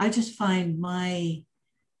I just find I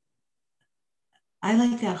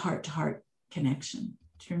like that heart-to-heart connection.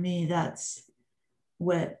 For me, that's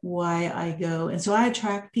why I go. And so I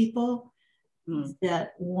attract people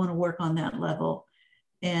that want to work on that level,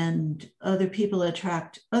 and other people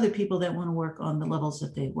attract other people that want to work on the levels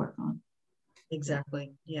that they work on.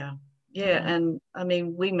 Exactly. Yeah. And I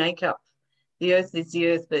mean, we make up, the earth is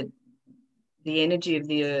the earth, but the energy of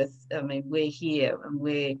the earth, I mean, we're here and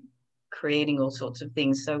we're creating all sorts of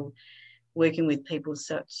things. So working with people is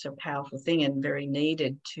such a powerful thing and very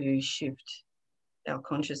needed to shift our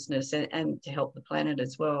consciousness and to help the planet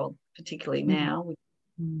as well, particularly now.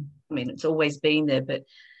 I mean, it's always been there, but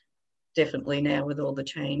definitely now with all the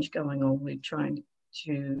change going on, we're trying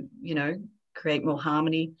to, create more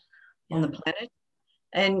harmony on the planet.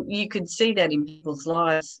 And you could see that in people's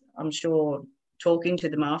lives. I'm sure talking to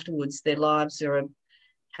them afterwards, their lives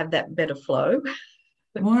have that better flow.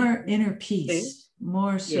 More inner peace,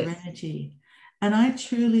 more serenity. And I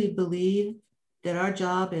truly believe that our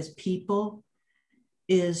job as people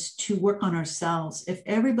is to work on ourselves. If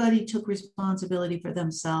everybody took responsibility for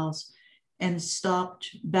themselves and stopped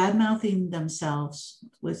bad-mouthing themselves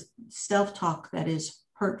with self-talk that is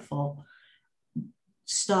hurtful,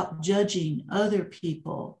 stop judging other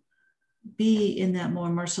people, be in that more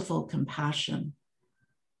merciful compassion,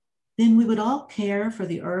 then we would all care for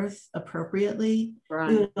the earth appropriately. Right.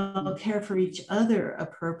 We would all care for each other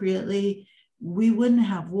appropriately. We wouldn't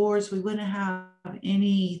have wars. We wouldn't have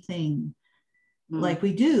anything like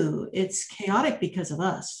we do. It's chaotic because of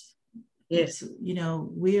us. Yes.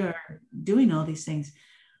 We are doing all these things.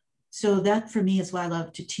 So that for me is why I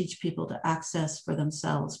love to teach people to access for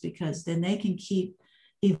themselves, because then they can keep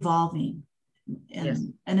evolving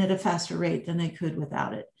and at a faster rate than they could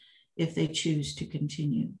without it, if they choose to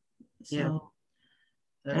continue. So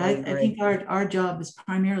I think our job is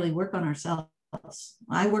primarily work on ourselves.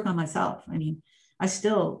 I work on myself. I mean,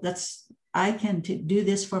 I can do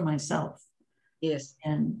this for myself. Yes.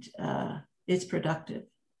 And it's productive.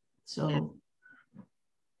 So.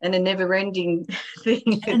 And a never-ending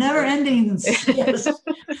thing. A never-ending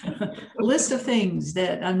list of things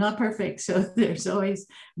that I'm not perfect. So there's always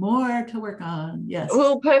more to work on. Yes.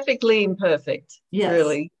 Well, perfectly imperfect. Yes.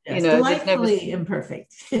 Really. Yes. Delightfully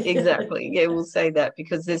imperfect. Exactly. Yeah, we'll say that,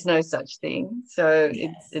 because there's no such thing. So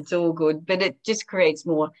it's all good. But it just creates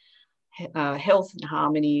more health and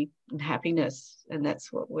harmony and happiness. And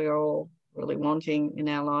that's what we're all really wanting in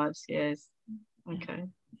our lives. Yes. Okay.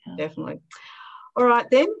 Definitely. All right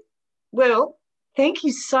then. Well, thank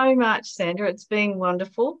you so much, Sandra. It's been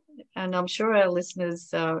wonderful, and I'm sure our listeners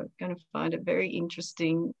are going to find it very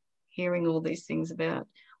interesting hearing all these things about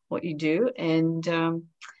what you do. And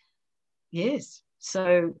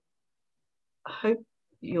so I hope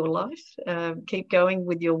your life keep going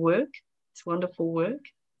with your work. It's wonderful work,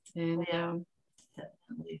 and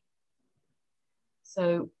definitely.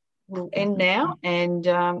 So we'll end now, and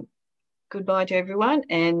goodbye to everyone,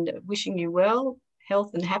 and wishing you well,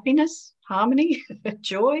 health and happiness, harmony,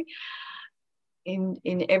 joy in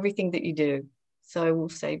everything that you do. So we'll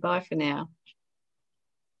say bye for now.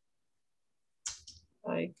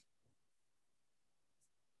 Bye.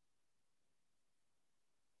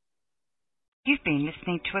 You've been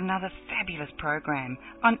listening to another fabulous program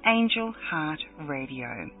on Angel Heart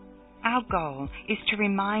Radio. Our goal is to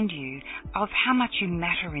remind you of how much you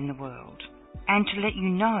matter in the world, and to let you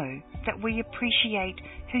know that we appreciate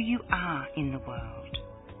who you are in the world.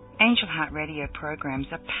 Angel Heart Radio programs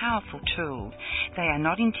are powerful tools. They are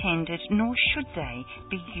not intended, nor should they,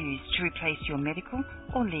 be used to replace your medical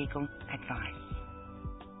or legal advice.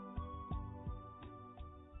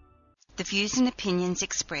 The views and opinions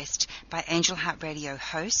expressed by Angel Heart Radio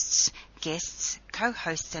hosts, guests,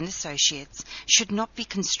 co-hosts and associates should not be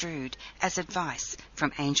construed as advice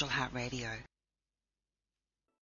from Angel Heart Radio.